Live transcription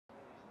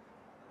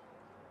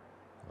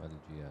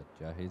والجياد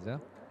جاهزة.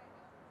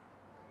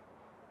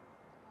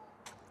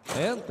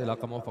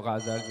 انطلاقة موفقة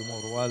أعزائي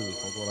الجمهور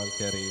والحضور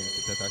الكريم.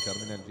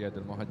 16 من الجياد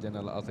المهجنة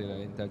الأصيلة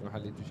لإنتاج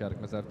محلي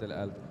تشارك مسافة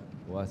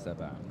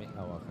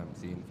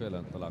 1750 في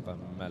الانطلاقة.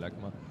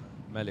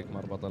 ملك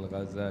مربط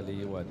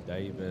الغزالي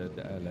وديفيد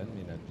ألن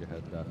من الجهة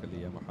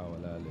الداخلية.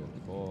 محاولة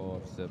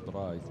لفورس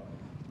برايس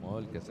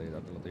ملك السيد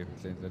عبد اللطيف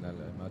حسين زين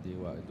العمادي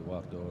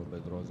وإدواردو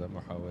بيدروزا.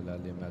 محاولة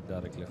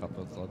لمدارك لخط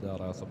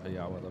الصدارة صبحي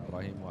عوض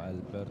إبراهيم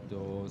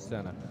وألبرتو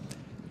سنة.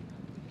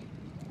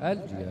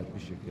 الجياد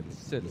بشكل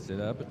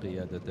سلسلة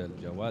بقيادة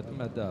الجواد.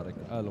 مدارك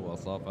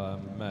الوصافة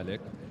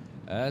ملك.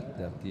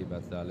 الترتيب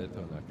الثالث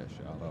هناك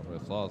الشعر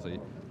الرصاصي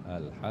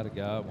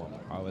الحرقة.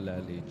 ومحاولة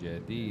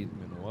لجديد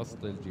من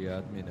وسط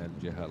الجياد من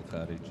الجهة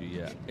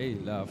الخارجية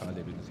إيلاف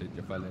علي بن سيد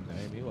جفال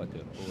النعيمي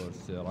وترقور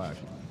سراج.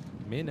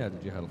 من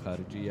الجهة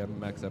الخارجية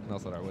مكسب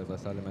نصر عويضة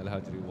سالم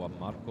الهجري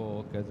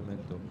وماركو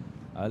كازمنتو.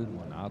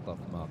 المنعطف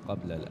ما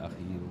قبل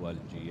الأخير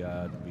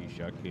والجياد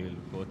بشكل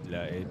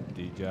كتلة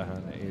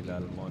اتجاها إلى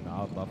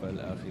المنعطف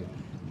الأخير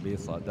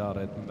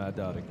بصدارة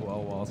مدارك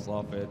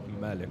ووصافة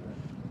ملك.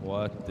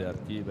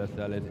 والترتيب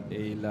الثالث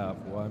إيلاف.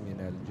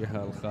 ومن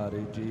الجهة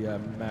الخارجية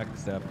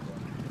مكسب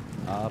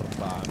 400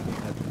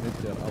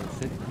 متر أو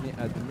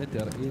 600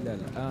 متر إلى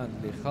الآن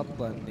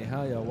لخط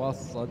النهاية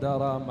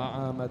والصدارة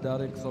مع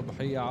مدارك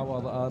صبحية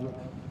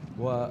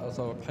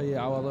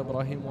عوض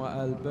إبراهيم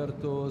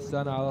وألبرتو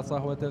سنة على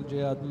صهوة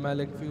الجياد.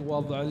 ملك في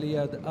وضع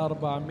اليد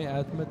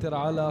 400 متر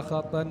على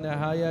خط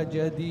النهاية.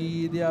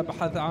 جديد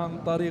يبحث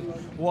عن طريق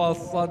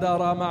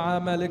والصدارة مع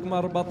ملك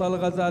مربط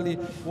الغزالي.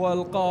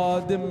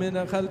 والقادم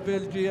من خلف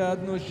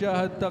الجياد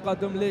نشاهد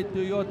تقدم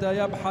للتويوتا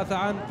يبحث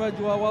عن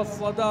فجوة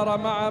والصدارة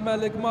مع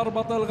ملك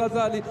مربط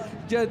الغزالي.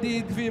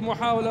 جديد في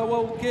محاولة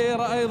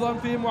ووكير أيضا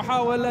في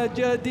محاولة.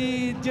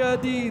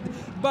 جديد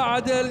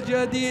بعد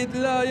الجديد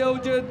لا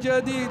يوجد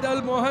جديد.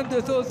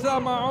 المهندس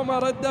أسامة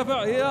عمر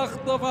الدفع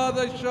يخطف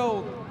هذا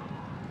الشوط.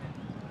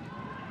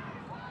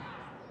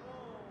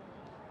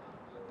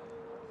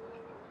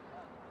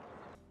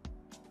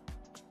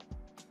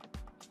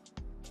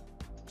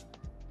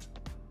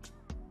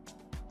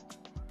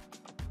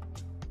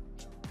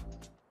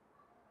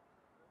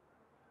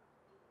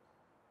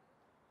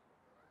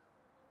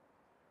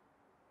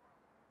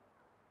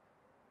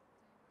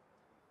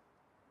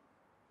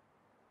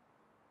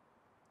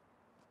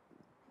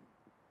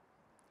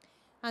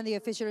 And the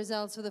official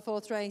results for the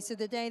fourth race of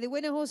the day. The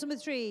winner, horse number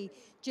 3,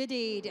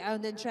 Jadid,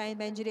 owned and trained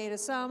by engineer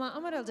Osama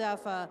Amar Al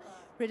Dafa,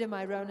 ridden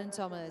by Ronan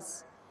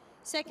Thomas.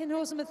 Second,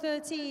 horse number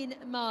 13,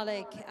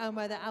 Malik, owned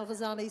by the Al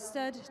Ghazali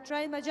stud,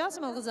 trained by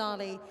Jassim Al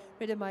Ghazali,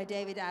 ridden by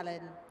David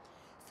Allen.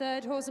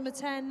 Third, horse number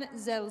 10,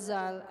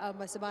 Zelzal, owned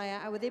by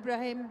Sabaya Awad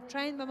Ibrahim,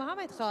 trained by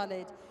Mohamed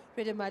Khalid,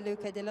 ridden by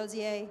Luca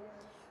Delosier.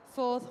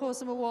 Fourth,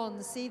 horse number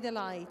 1, See the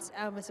Light,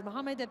 Mr.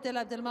 Mohamed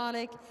Abdul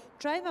Malik,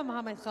 trained by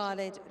Mohamed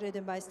Khalid,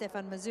 ridden by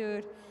Stefan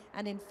Mazur.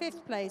 And in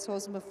fifth place,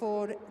 horse number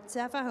 4,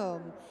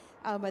 Tafahum,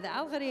 by the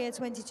Al Gharia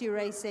 22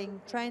 Racing,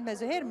 trained by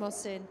Zuhair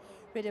Mohsin,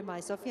 ridden by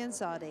Sofian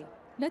Sadi.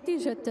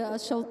 نتيجة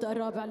الشوط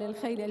الرابع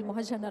للخيل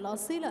المهجنة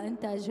الأصيلة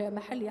إنتاج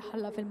محلي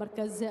حل في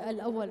المركز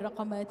الأول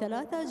رقم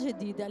 3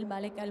 جديد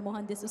المالك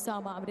المهندس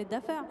أسامة عمرو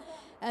الدفع.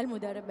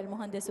 المدرب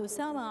المهندس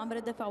أسامة عمرو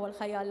الدفع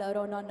والخيال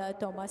رونان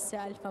توماس.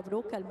 ألف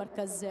مبروك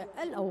المركز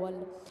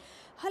الأول.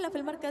 هلا في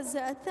المركز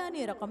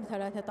الثاني رقم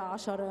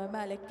 13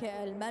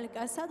 المالك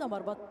السادة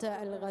مربط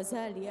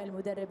الغزالي.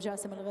 المدرب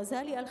جاسم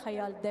الغزالي.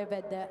 الخيال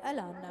ديفيد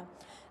ألان.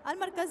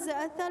 المركز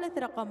الثالث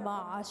رقم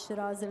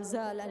 10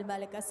 زلزال.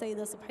 المالك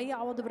السيدة صبحية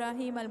عوض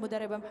إبراهيم.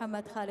 المدرب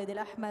محمد خالد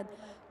الأحمد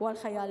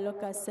والخيال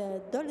لوكاس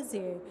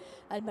دولزي.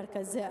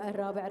 المركز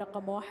الرابع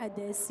رقم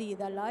 1 سي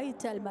ذا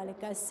لايت.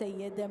 المالك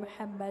السيد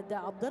محمد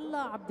عبد الله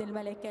عبد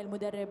الملك.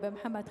 المدرب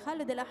محمد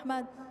خالد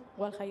الأحمد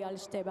والخيال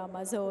شتيبة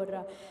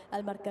مازور.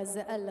 المركز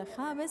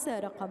الخامس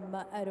رقم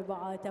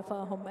 4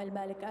 تفاهم.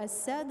 المالك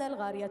السادة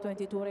الغارية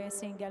 22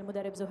 ريسينج.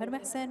 المدرب زهير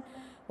محسن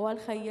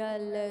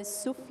والخيال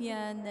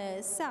سفيان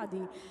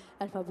السعدي.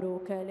 ألف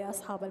مبروك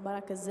لأصحاب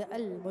المراكز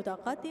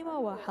المتقدمة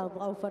وحظ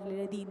أوفر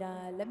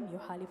للذين لم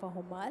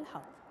يحالفهم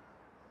الحظ.